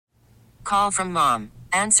call from mom.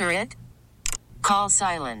 Answer it. Call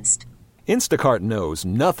silenced. Instacart knows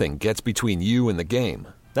nothing gets between you and the game.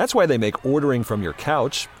 That's why they make ordering from your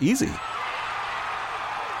couch easy.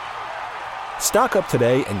 Stock up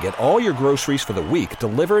today and get all your groceries for the week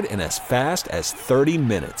delivered in as fast as 30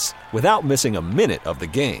 minutes without missing a minute of the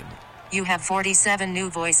game. You have 47 new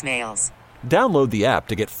voicemails. Download the app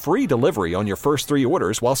to get free delivery on your first 3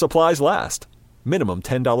 orders while supplies last. Minimum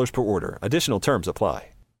 $10 per order. Additional terms apply.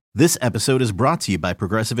 This episode is brought to you by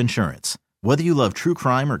Progressive Insurance. Whether you love true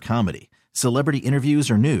crime or comedy, celebrity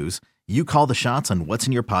interviews or news, you call the shots on what's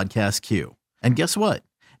in your podcast queue. And guess what?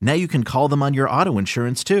 Now you can call them on your auto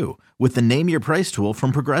insurance too with the Name Your Price tool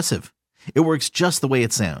from Progressive. It works just the way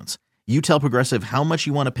it sounds. You tell Progressive how much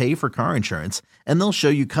you want to pay for car insurance, and they'll show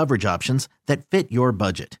you coverage options that fit your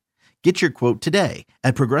budget. Get your quote today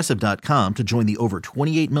at Progressive.com to join the over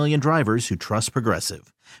 28 million drivers who trust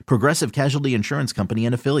Progressive. Progressive Casualty Insurance Company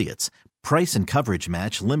and Affiliates. Price and coverage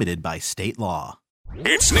match limited by state law.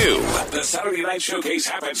 It's new. The Saturday Night Showcase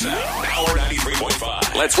happens now. Power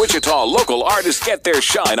 93.5. Let's Wichita local artists get their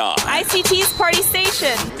shine on. ICT's Party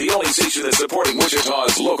Station. The only station that's supporting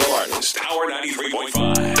Wichita's local artists. Power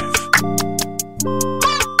 93.5.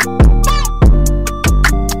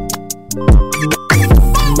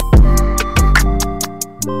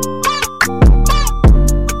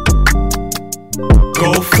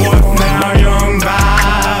 Go forth now, young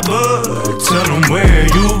Bible. Tell them where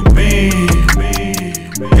you been.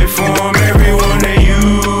 Inform everyone that you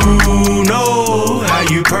know how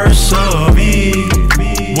you persevere.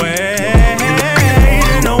 Wade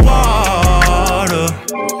in the water,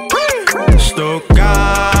 stoke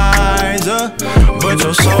geyser, but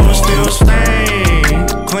your soul still stained.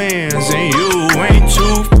 Cleansing you ain't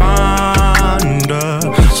too fond of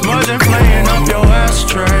smudging, flaying up your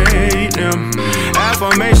ashtray. Them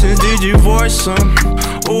affirmations, did you voice them?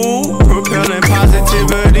 Ooh, repelling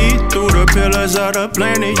positivity through the pillars of the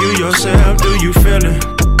planet. You yourself, do you feel it?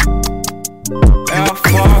 How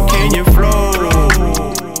far can you flow?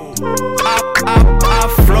 I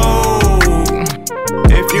flow.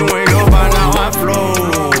 If you ain't know by now, I flow.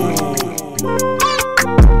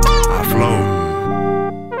 I flow.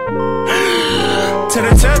 To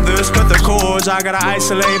the tethers, cut the cords. I gotta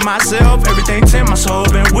isolate myself. Everything's in my soul,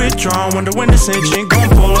 been withdrawn. Wonder when ascension gon'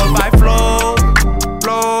 pull up. I flow.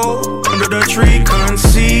 Under the tree,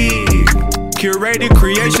 conceived. Curated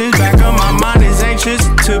creations, back of my mind is anxious.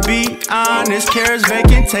 To be honest, cares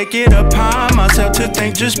vacant. Take it upon myself to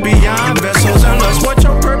think just beyond vessels and lust. What's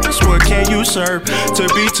your purpose? What can you serve? To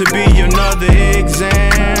be another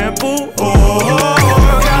example.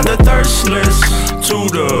 Oh, got the thirstless to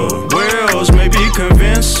the wells. Maybe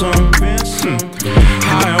convince them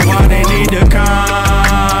how and why they need to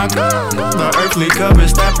conquer the earthly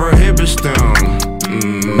covers that prohibits them.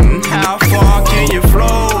 How far can you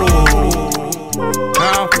flow?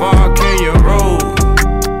 How far can you roll?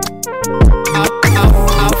 I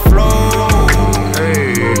flow.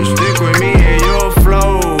 Hey, stick with me and you'll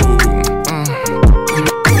flow.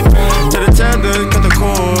 To the tether, cut the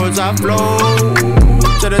cords. I flow.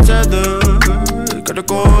 To the tether, cut the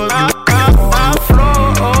cords. I flow. I flow.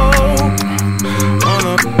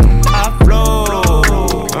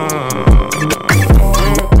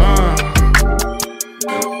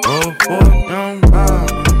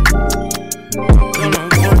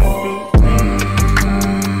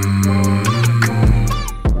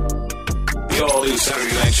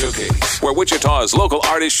 Where Wichita's local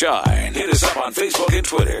artists shine. Hit us up on Facebook and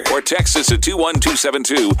Twitter, or text us at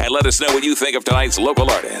 21272 and let us know what you think of tonight's local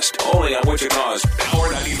artist. Only on Wichita's Power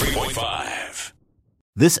 93.5.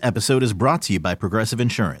 This episode is brought to you by Progressive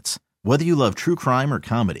Insurance. Whether you love true crime or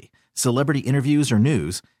comedy, celebrity interviews or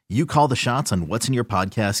news, you call the shots on what's in your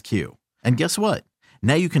podcast queue. And guess what?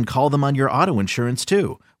 Now you can call them on your auto insurance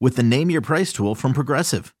too with the Name Your Price tool from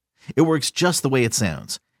Progressive. It works just the way it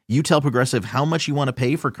sounds. You tell Progressive how much you want to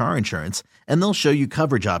pay for car insurance, and they'll show you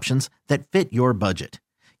coverage options that fit your budget.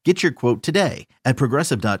 Get your quote today at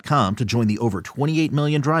Progressive.com to join the over 28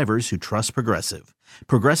 million drivers who trust Progressive.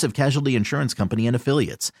 Progressive Casualty Insurance Company and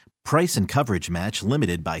Affiliates. Price and coverage match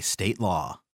limited by state law.